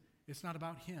 Listen, it's not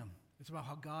about him. It's about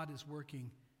how God is working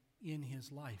in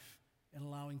his life and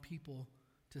allowing people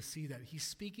to see that. He's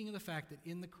speaking of the fact that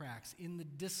in the cracks, in the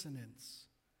dissonance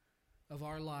of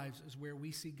our lives is where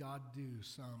we see God do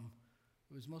some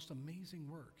of his most amazing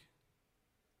work.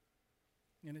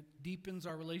 And it deepens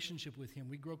our relationship with him.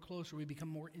 We grow closer. We become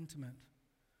more intimate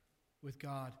with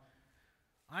God.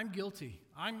 I'm guilty.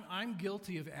 I'm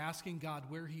guilty of asking God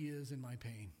where he is in my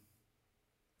pain.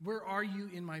 Where are you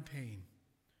in my pain?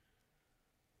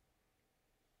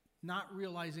 Not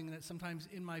realizing that sometimes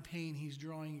in my pain he's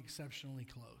drawing exceptionally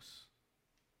close.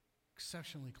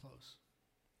 Exceptionally close.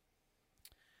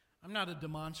 I'm not a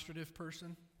demonstrative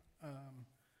person,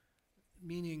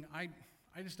 meaning I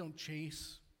just don't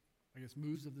chase,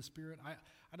 moves of the Spirit.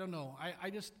 I don't know.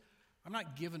 I'm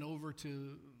not given over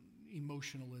to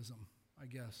emotionalism, I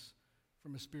guess,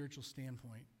 from a spiritual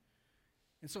standpoint.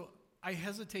 And so I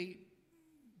hesitate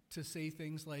to say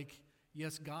things like,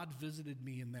 yes, God visited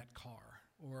me in that car,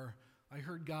 or I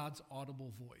heard God's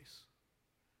audible voice.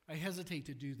 I hesitate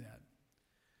to do that.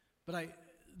 But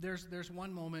there's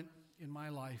one moment in my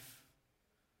life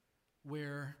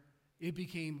where it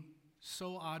became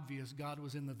so obvious God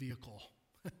was in the vehicle.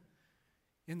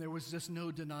 And there was just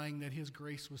no denying that his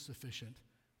grace was sufficient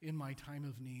in my time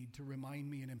of need to remind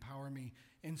me and empower me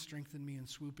and strengthen me and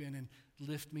swoop in and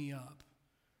lift me up.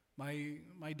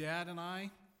 My dad and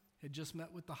I had just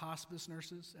met with the hospice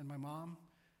nurses and my mom,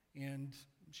 and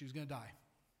she was going to die.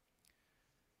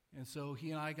 And so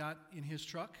he and I got in his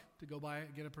truck to go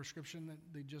get a prescription that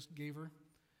they just gave her.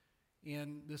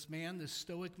 And this man, this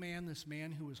stoic man, this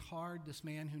man who was hard, this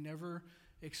man who never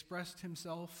expressed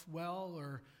himself well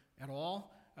or at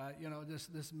all.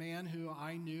 This man who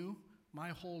I knew my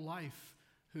whole life,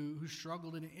 who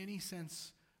struggled in any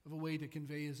sense of a way to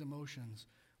convey his emotions,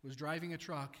 was driving a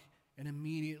truck and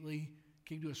immediately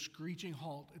came to a screeching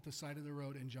halt at the side of the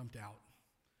road and jumped out.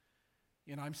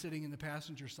 And I'm sitting in the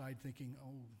passenger side thinking,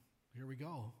 oh, here we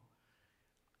go.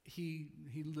 He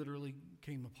literally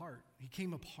came apart. He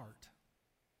came apart.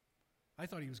 I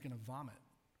thought he was going to vomit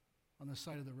on the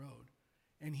side of the road.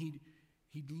 And he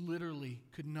literally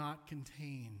could not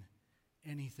contain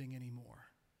anything anymore.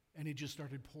 And it just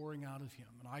started pouring out of him.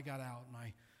 And I got out and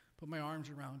I put my arms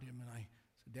around him and I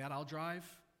said, Dad, I'll drive.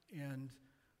 And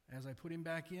as I put him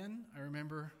back in, I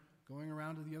remember going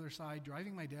around to the other side,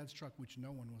 driving my dad's truck, which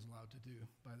no one was allowed to do,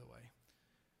 by the way.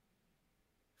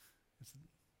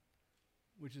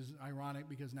 Which is ironic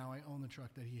because now I own the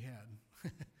truck that he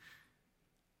had.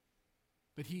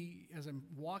 But as I'm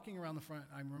walking around the front,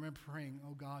 I remember praying,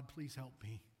 oh God, please help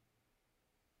me.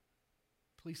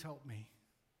 Please help me.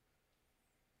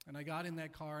 And I got in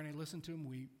that car and I listened to him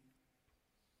weep.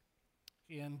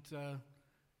 And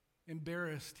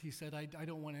embarrassed, he said, I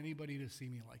don't want anybody to see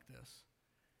me like this.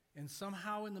 And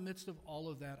somehow in the midst of all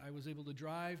of that, I was able to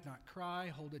drive, not cry,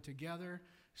 hold it together,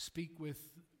 speak with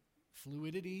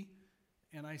fluidity.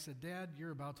 And I said, Dad,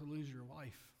 you're about to lose your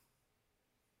wife.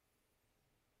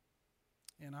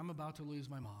 And I'm about to lose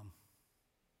my mom.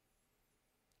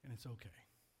 And it's okay.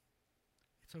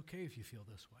 It's okay if you feel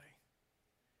this way.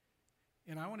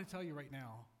 And I want to tell you right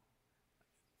now,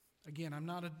 again, I'm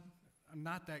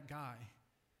not that guy,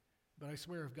 but I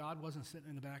swear if God wasn't sitting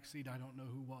in the back seat, I don't know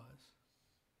who was.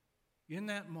 In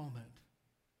that moment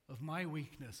of my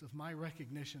weakness, of my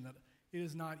recognition that it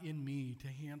is not in me to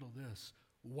handle this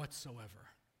whatsoever,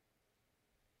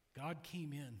 God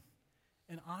came in.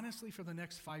 And honestly, for the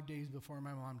next 5 days before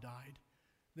my mom died,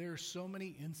 there are so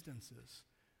many instances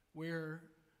where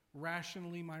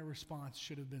rationally my response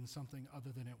should have been something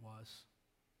other than it was.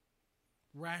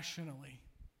 Rationally.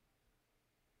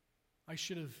 I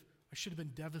should have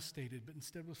been devastated, but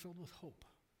instead was filled with hope.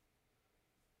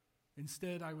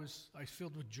 Instead, I was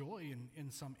filled with joy in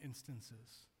some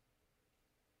instances.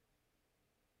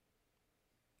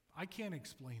 I can't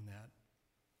explain that,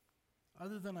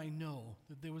 other than I know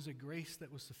that there was a grace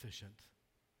that was sufficient,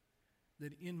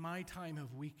 that in my time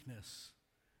of weakness,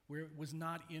 where it was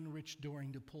not in Rich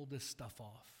Doring to pull this stuff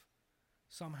off,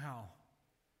 somehow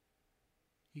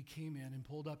he came in and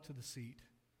pulled up to the seat,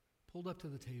 pulled up to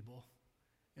the table,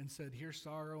 and said, here's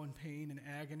sorrow and pain and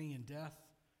agony and death.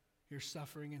 Here's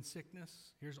suffering and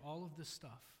sickness. Here's all of this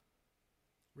stuff.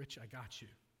 Rich, I got you.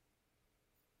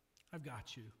 I've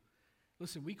got you.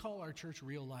 Listen, we call our church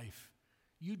Real Life.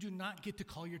 You do not get to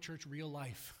call your church Real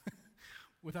Life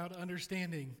without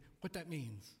understanding what that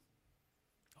means.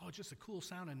 Oh, it's just a cool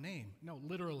sounding name. No,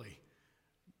 literally.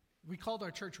 We called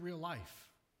our church Real Life.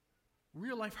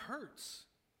 Real life hurts.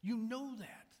 You know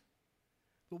that.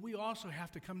 But we also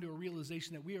have to come to a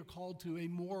realization that we are called to a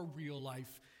more real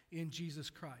life in Jesus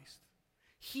Christ.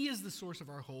 He is the source of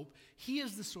our hope. He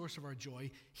is the source of our joy.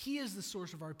 He is the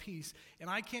source of our peace. And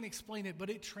I can't explain it,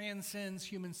 but it transcends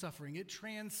human suffering. It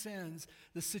transcends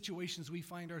the situations we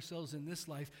find ourselves in this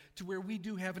life to where we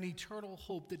do have an eternal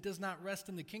hope that does not rest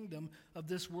in the kingdom of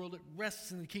this world. It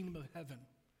rests in the kingdom of heaven.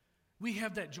 We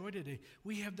have that joy today.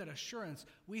 We have that assurance.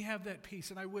 We have that peace.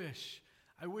 And I wish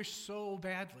so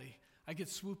badly I could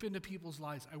swoop into people's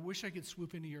lives. I wish I could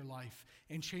swoop into your life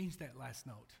and change that last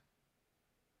note.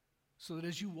 So that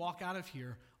as you walk out of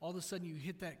here, all of a sudden you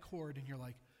hit that chord and you're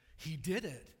like, he did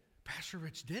it. Pastor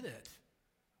Rich did it.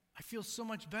 I feel so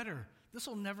much better. This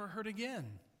will never hurt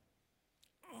again.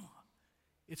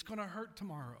 It's going to hurt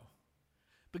tomorrow.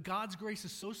 But God's grace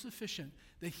is so sufficient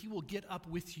that he will get up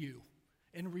with you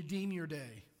and redeem your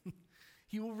day.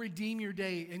 He will redeem your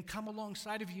day and come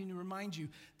alongside of you and remind you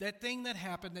that thing that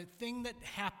happened, that thing that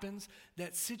happens,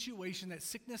 that situation, that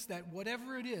sickness, that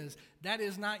whatever it is, that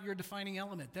is not your defining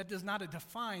element. That does not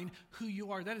define who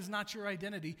you are. That is not your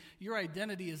identity. Your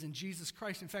identity is in Jesus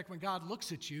Christ. In fact, when God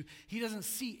looks at you, he doesn't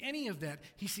see any of that.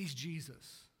 He sees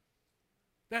Jesus.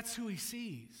 That's who he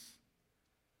sees.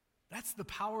 That's the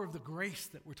power of the grace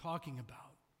that we're talking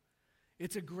about.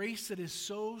 It's a grace that is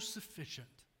so sufficient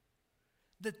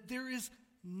that there is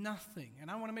nothing. And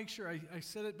I want to make sure, I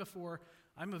said it before,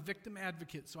 I'm a victim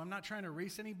advocate, so I'm not trying to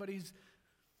erase anybody's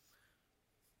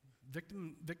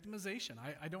victimization.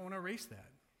 I don't want to erase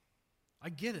that. I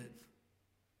get it.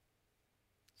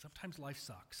 Sometimes life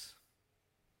sucks.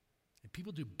 And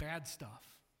people do bad stuff.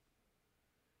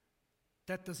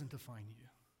 That doesn't define you.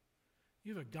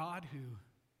 You have a God who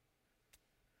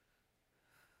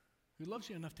loves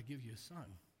you enough to give you a son.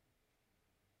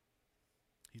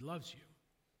 He loves you.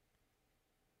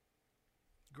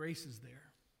 Grace is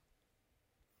there.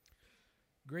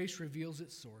 Grace reveals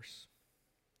its source.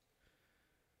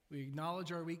 We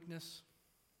acknowledge our weakness,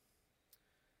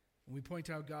 and we point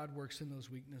out God works in those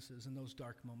weaknesses, in those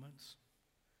dark moments,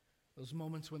 those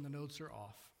moments when the notes are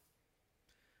off.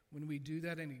 When we do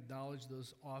that and acknowledge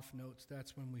those off notes,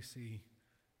 that's when we see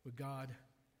what God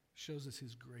shows us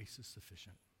his grace is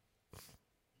sufficient.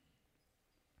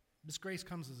 This grace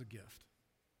comes as a gift.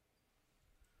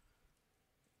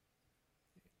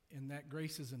 And that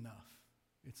grace is enough.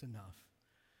 It's enough.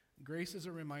 Grace is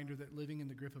a reminder that living in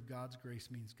the grip of God's grace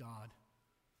means God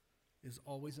is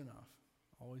always enough.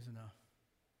 Always enough.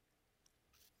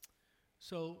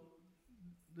 So,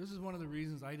 this is one of the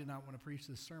reasons I did not want to preach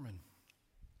this sermon.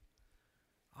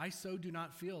 I so do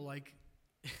not feel like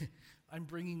I'm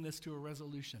bringing this to a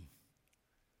resolution.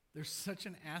 There's such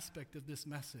an aspect of this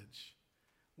message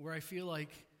where I feel like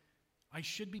I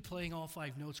should be playing all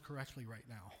 5 notes correctly right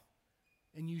now.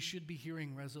 And you should be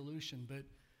hearing resolution, but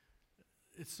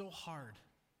it's so hard.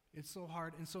 It's so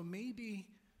hard. And so maybe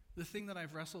the thing that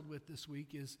I've wrestled with this week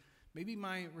is maybe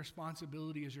my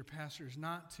responsibility as your pastor is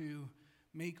not to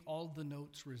make all the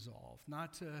notes resolve,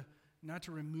 not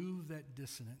to remove that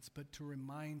dissonance, but to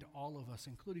remind all of us,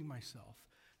 including myself,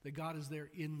 that God is there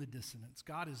in the dissonance.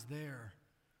 God is there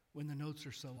when the notes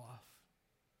are so off.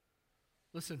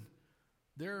 Listen,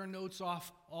 there are notes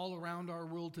off all around our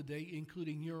world today,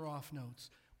 including your off notes,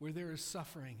 where there is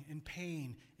suffering and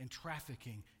pain and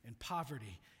trafficking and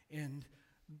poverty and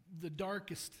the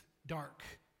darkest dark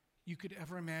you could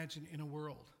ever imagine in a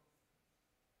world.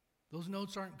 Those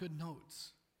notes aren't good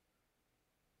notes.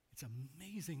 It's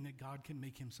amazing that God can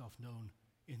make himself known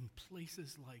in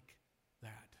places like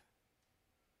that.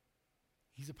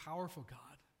 He's a powerful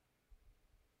God.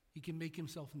 He can make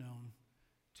himself known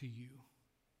to you.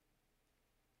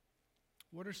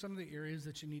 What are some of the areas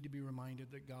that you need to be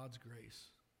reminded that God's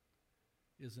grace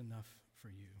is enough for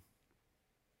you?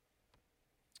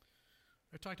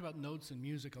 I talked about notes and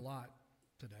music a lot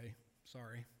today.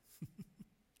 Sorry.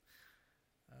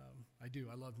 I do.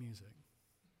 I love music.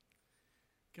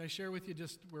 Can I share with you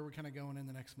just where we're kind of going in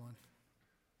the next month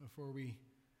before we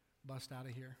bust out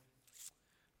of here?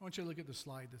 I want you to look at the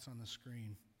slide that's on the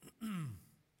screen.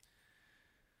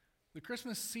 The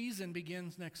Christmas season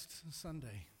begins next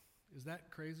Sunday. Is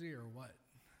that crazy or what?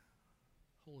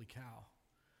 Holy cow.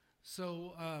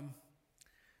 So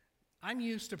I'm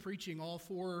used to preaching all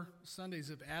 4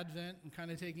 Sundays of Advent and kind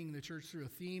of taking the church through a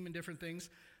theme and different things.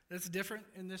 That's different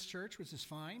in this church, which is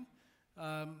fine.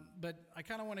 But I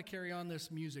kind of want to carry on this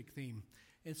music theme.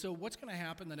 And so what's going to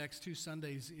happen the next 2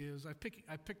 Sundays is I picked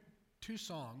 2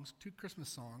 songs, 2 Christmas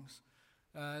songs,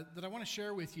 that I want to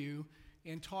share with you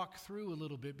and talk through a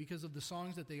little bit because of the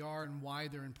songs that they are and why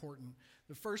they're important.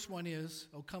 The first one is,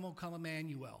 O Come,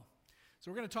 Emmanuel. So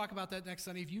we're going to talk about that next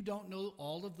Sunday. If you don't know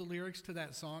all of the lyrics to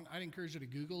that song, I'd encourage you to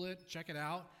Google it, check it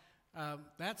out.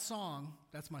 That song,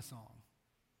 that's my song.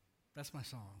 That's my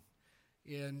song.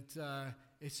 And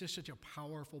it's just such a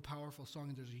powerful, powerful song.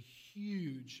 And there's a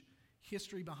huge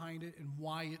history behind it and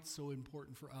why it's so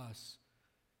important for us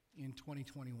in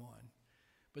 2021.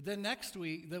 But then next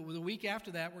week, the week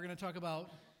after that, we're going to talk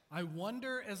about I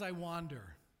Wonder as I Wander.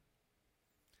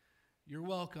 You're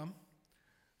welcome.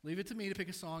 Leave it to me to pick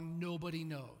a song nobody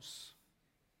knows.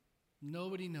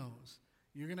 Nobody knows.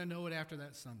 You're going to know it after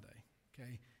that Sunday,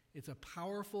 okay? It's a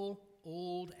powerful,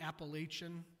 old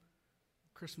Appalachian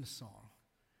Christmas song.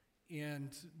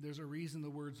 And there's a reason the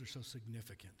words are so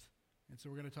significant. And so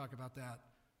we're going to talk about that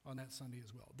on that Sunday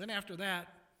as well. Then after that,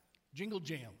 Jingle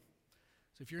Jam.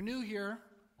 So if you're new here,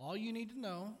 all you need to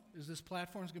know is this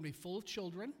platform is going to be full of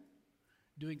children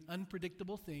doing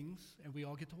unpredictable things, and we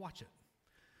all get to watch it.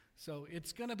 So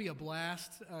it's going to be a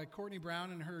blast. Courtney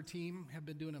Brown and her team have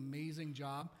been doing an amazing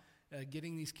job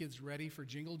getting these kids ready for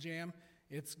Jingle Jam.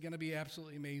 It's going to be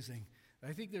absolutely amazing.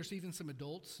 I think there's even some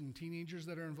adults and teenagers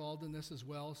that are involved in this as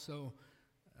well. So,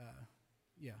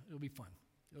 yeah, it'll be fun.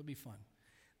 It'll be fun.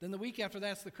 Then the week after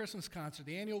that's the Christmas concert,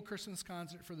 the annual Christmas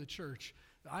concert for the church.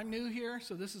 I'm new here,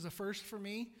 so this is a first for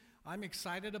me. I'm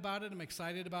excited about it. I'm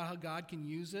excited about how God can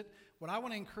use it. What I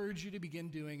want to encourage you to begin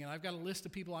doing, and I've got a list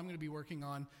of people I'm going to be working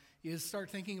on, is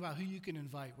start thinking about who you can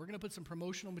invite. We're going to put some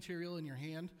promotional material in your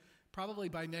hand, probably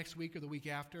by next week or the week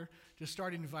after. Just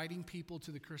start inviting people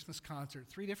to the Christmas concert.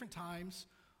 3 different times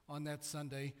on that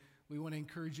Sunday. We want to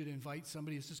encourage you to invite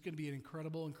somebody. It's just going to be an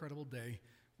incredible, incredible day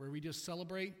where we just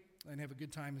celebrate and have a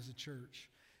good time as a church.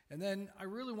 And then I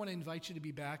really want to invite you to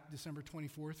be back December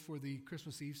 24th for the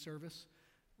Christmas Eve service.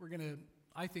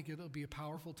 I think it'll be a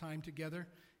powerful time together,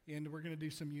 and we're going to do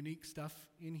some unique stuff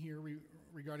in here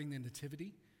regarding the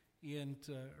Nativity. And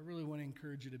I really want to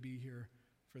encourage you to be here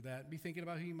for that. Be thinking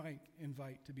about who you might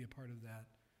invite to be a part of that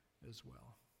as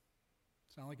well.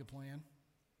 Sound like a plan?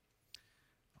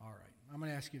 All right. I'm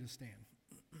going to ask you to stand.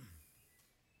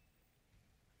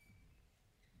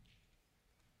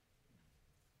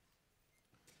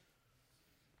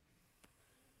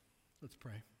 Let's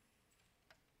pray.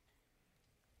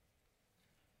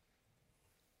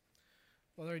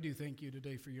 Father, I do thank you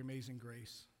today for your amazing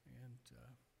grace. And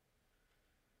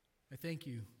I thank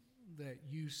you that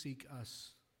you seek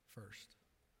us first,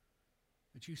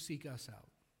 that you seek us out.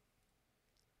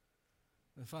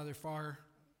 And Father, far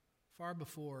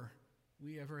before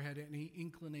we ever had any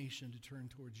inclination to turn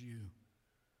towards you,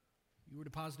 you were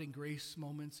depositing grace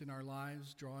moments in our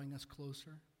lives, drawing us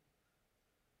closer,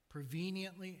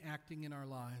 preveniently acting in our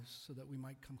lives so that we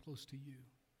might come close to you.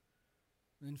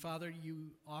 And then, Father,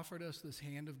 you offered us this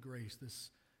hand of grace,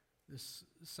 this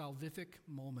salvific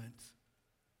moment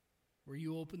where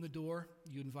you open the door,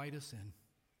 you invite us in.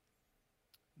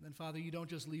 And then, Father, you don't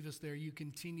just leave us there. You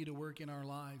continue to work in our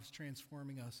lives,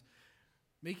 transforming us,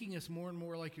 making us more and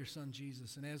more like your Son,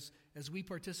 Jesus. And as we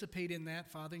participate in that,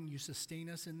 Father, and you sustain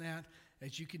us in that,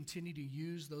 as you continue to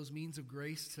use those means of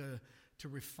grace to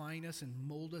refine us and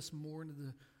mold us more into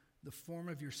the form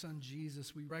of your Son,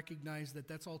 Jesus, we recognize that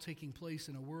that's all taking place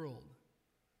in a world,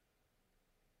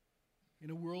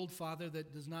 Father,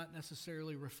 that does not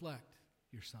necessarily reflect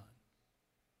your Son.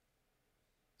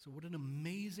 So what an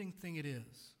amazing thing it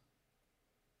is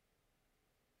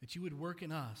that you would work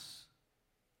in us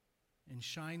and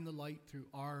shine the light through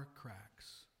our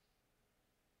cracks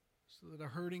so that a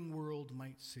hurting world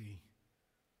might see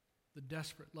the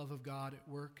desperate love of God at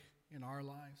work in our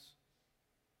lives,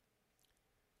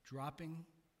 dropping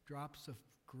drops of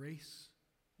grace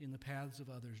in the paths of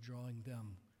others, drawing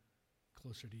them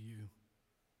closer to you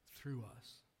through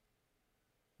us.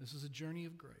 This is a journey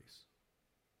of grace.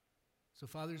 So,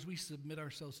 Father, as we submit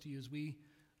ourselves to you, as we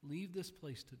leave this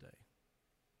place today,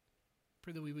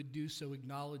 pray that we would do so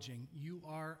acknowledging you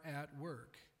are at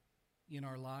work in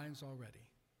our lives already.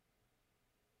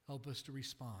 Help us to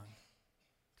respond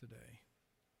today.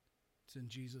 It's in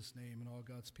Jesus' name, and all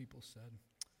God's people said,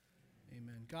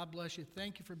 amen. God bless you.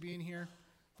 Thank you for being here.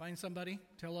 Find somebody.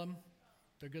 Tell them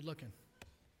they're good looking.